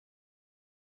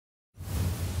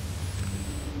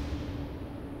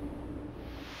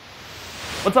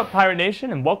What's up, Pirate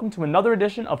Nation, and welcome to another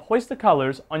edition of Hoist the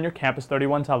Colors on your Campus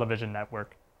 31 television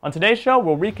network. On today's show,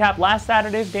 we'll recap last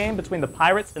Saturday's game between the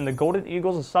Pirates and the Golden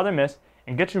Eagles of Southern Miss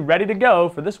and get you ready to go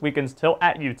for this weekend's tilt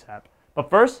at UTEP. But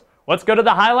first, let's go to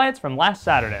the highlights from last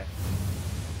Saturday.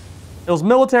 It was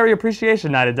Military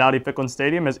Appreciation Night at Dowdy-Ficklen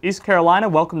Stadium as East Carolina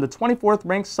welcomed the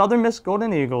 24th-ranked Southern Miss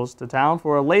Golden Eagles to town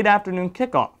for a late afternoon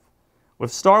kickoff.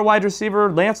 With star wide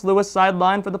receiver Lance Lewis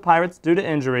sidelined for the Pirates due to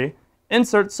injury,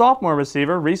 insert sophomore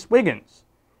receiver Reese Wiggins.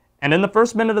 And in the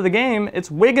first minute of the game, it's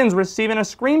Wiggins receiving a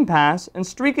screen pass and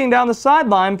streaking down the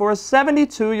sideline for a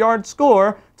 72-yard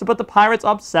score to put the Pirates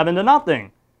up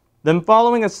 7-0. Then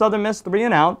following a Southern Miss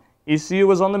 3-and-out, ECU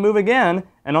was on the move again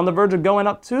and on the verge of going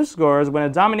up 2 scores when a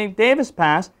Dominique Davis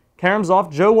pass caroms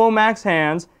off Joe Womack's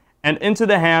hands and into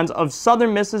the hands of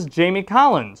Southern Miss's Jamie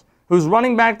Collins, who's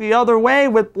running back the other way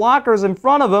with blockers in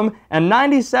front of him, and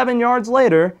 97 yards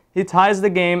later, he ties the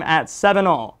game at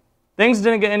 7-all. Things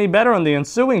didn't get any better on the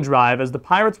ensuing drive as the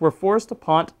Pirates were forced to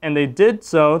punt, and they did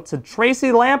so to Tracy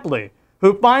Lampley,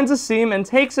 who finds a seam and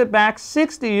takes it back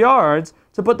 60 yards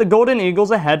to put the Golden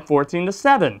Eagles ahead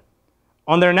 14-7.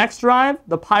 On their next drive,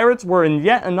 the Pirates were in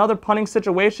yet another punting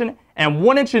situation, and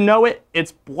wouldn't you know it,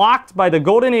 it's blocked by the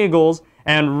Golden Eagles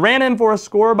and ran in for a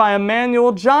score by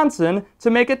Emmanuel Johnson to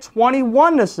make it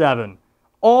 21-7.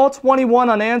 All 21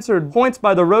 unanswered points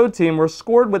by the road team were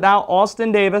scored without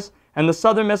Austin Davis and the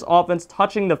Southern Miss offense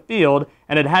touching the field,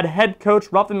 and it had head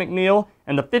coach Ruffin McNeil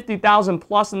and the 50,000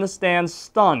 plus in the stands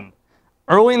stunned.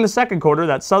 Early in the second quarter,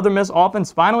 that Southern Miss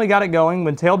offense finally got it going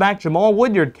when tailback Jamal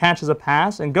Woodyard catches a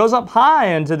pass and goes up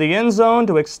high into the end zone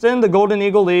to extend the Golden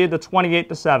Eagle lead to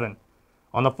 28-7.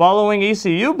 On the following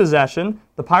ECU possession,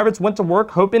 the Pirates went to work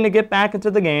hoping to get back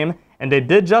into the game, and they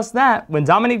did just that when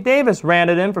Dominique Davis ran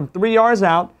it in from 3 yards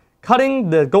out, cutting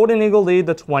the Golden Eagle lead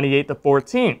to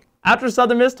 28-14. After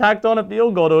Southern Miss tacked on a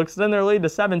field goal to extend their lead to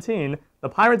 17, the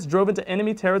Pirates drove into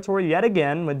enemy territory yet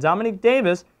again when Dominique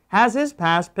Davis has his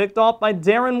pass picked off by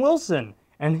Darren Wilson,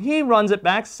 and he runs it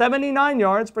back 79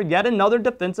 yards for yet another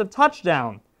defensive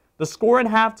touchdown. The score at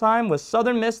halftime was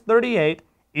Southern Miss 38,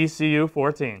 ECU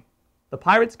 14. The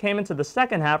Pirates came into the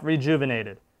second half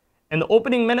rejuvenated. In the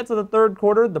opening minutes of the third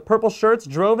quarter, the Purple Shirts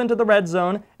drove into the red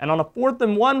zone, and on a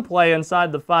 4th-and-1 play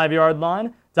inside the 5-yard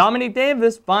line, Dominique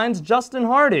Davis finds Justin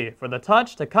Hardy for the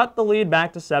touch to cut the lead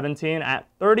back to 17 at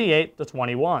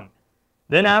 38-21.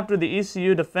 Then after the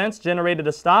ECU defense generated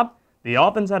a stop, the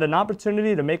offense had an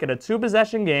opportunity to make it a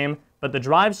 2-possession game, but the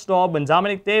drive stalled when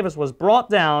Dominique Davis was brought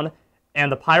down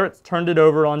and the Pirates turned it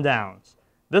over on downs.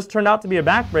 This turned out to be a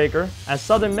backbreaker as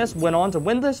Southern Miss went on to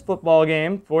win this football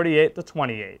game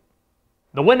 48-28.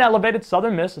 The win elevated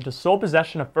Southern Miss into sole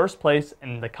possession of first place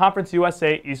in the Conference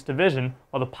USA East Division,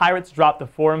 while the Pirates dropped to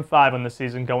 4-5 on the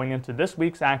season going into this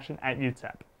week's action at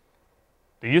UTEP.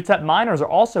 The UTEP Miners are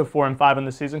also 4-5 on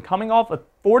the season, coming off a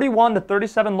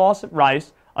 41-37 loss at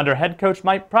Rice under head coach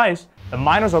Mike Price. The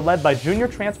Miners are led by junior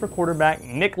transfer quarterback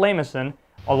Nick Lamison,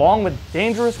 along with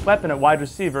dangerous weapon at wide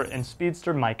receiver and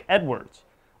speedster Mike Edwards.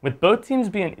 With both teams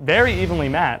being very evenly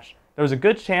matched, there was a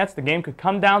good chance the game could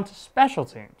come down to special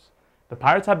teams. The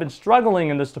Pirates have been struggling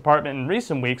in this department in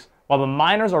recent weeks, while the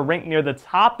Miners are ranked near the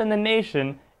top in the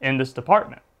nation in this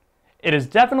department. It is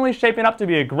definitely shaping up to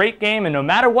be a great game, and no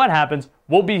matter what happens,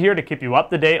 we'll be here to keep you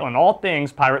up to date on all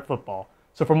things Pirate football.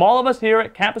 So from all of us here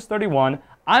at Campus 31,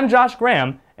 I'm Josh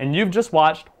Graham, and you've just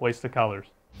watched Hoist the Colors.